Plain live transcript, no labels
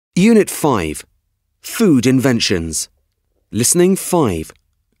Unit 5. Food inventions. Listening 5.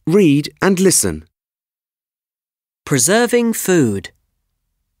 Read and listen. Preserving food.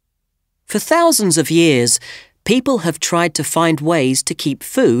 For thousands of years, people have tried to find ways to keep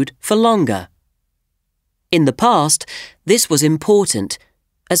food for longer. In the past, this was important,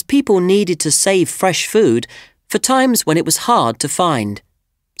 as people needed to save fresh food for times when it was hard to find,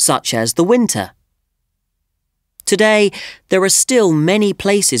 such as the winter. Today, there are still many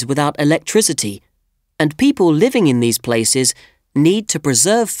places without electricity, and people living in these places need to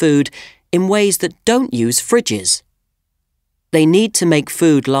preserve food in ways that don't use fridges. They need to make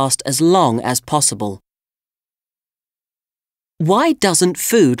food last as long as possible. Why doesn't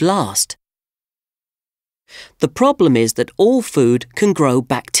food last? The problem is that all food can grow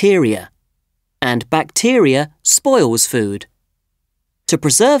bacteria, and bacteria spoils food. To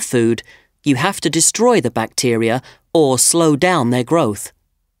preserve food, you have to destroy the bacteria or slow down their growth.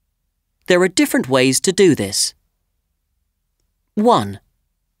 There are different ways to do this. 1.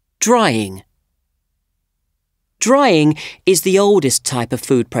 Drying. Drying is the oldest type of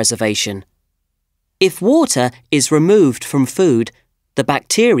food preservation. If water is removed from food, the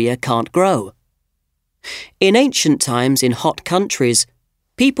bacteria can't grow. In ancient times in hot countries,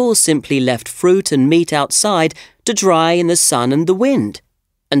 people simply left fruit and meat outside to dry in the sun and the wind,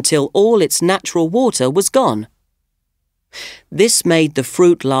 until all its natural water was gone. This made the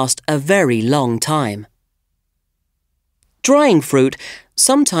fruit last a very long time. Drying fruit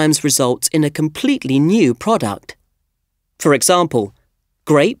sometimes results in a completely new product. For example,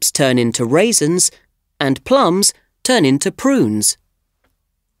 grapes turn into raisins and plums turn into prunes.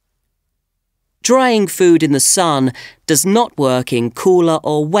 Drying food in the sun does not work in cooler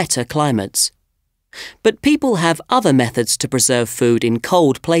or wetter climates. But people have other methods to preserve food in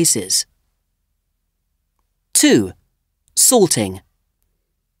cold places. 2. Salting.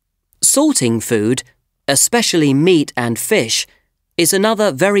 Salting food, especially meat and fish, is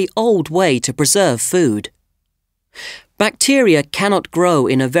another very old way to preserve food. Bacteria cannot grow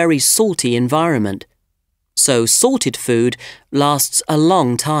in a very salty environment, so salted food lasts a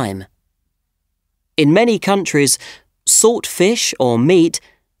long time. In many countries, salt fish or meat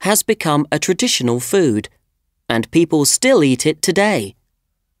has become a traditional food, and people still eat it today.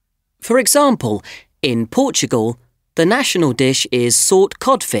 For example, in Portugal, the national dish is salt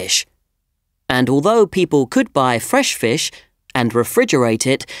codfish, and although people could buy fresh fish and refrigerate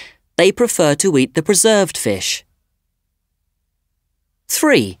it, they prefer to eat the preserved fish.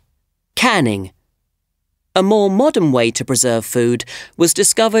 3. Canning. A more modern way to preserve food was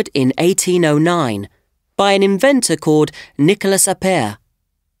discovered in 1809 by an inventor called Nicolas Appert.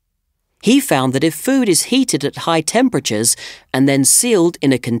 He found that if food is heated at high temperatures and then sealed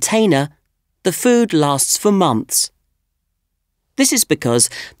in a container, the food lasts for months. This is because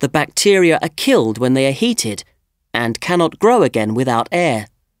the bacteria are killed when they are heated and cannot grow again without air.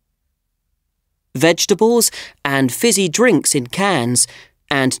 Vegetables and fizzy drinks in cans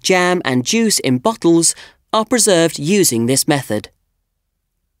and jam and juice in bottles are preserved using this method.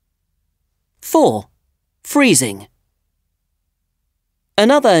 4. Freezing.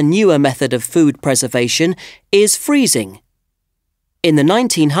 Another newer method of food preservation is freezing. In the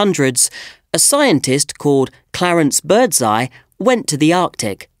 1900s, a scientist called Clarence Birdseye went to the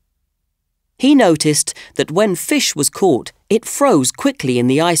Arctic. He noticed that when fish was caught, it froze quickly in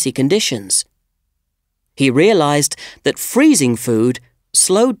the icy conditions. He realized that freezing food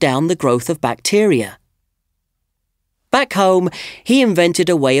slowed down the growth of bacteria. Back home, he invented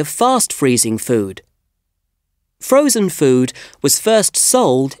a way of fast freezing food. Frozen food was first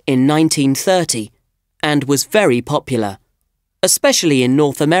sold in 1930 and was very popular, especially in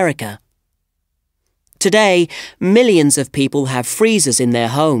North America. Today, millions of people have freezers in their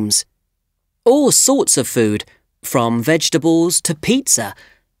homes. All sorts of food, from vegetables to pizza,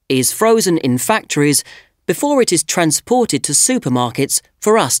 is frozen in factories before it is transported to supermarkets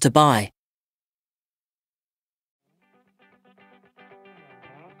for us to buy.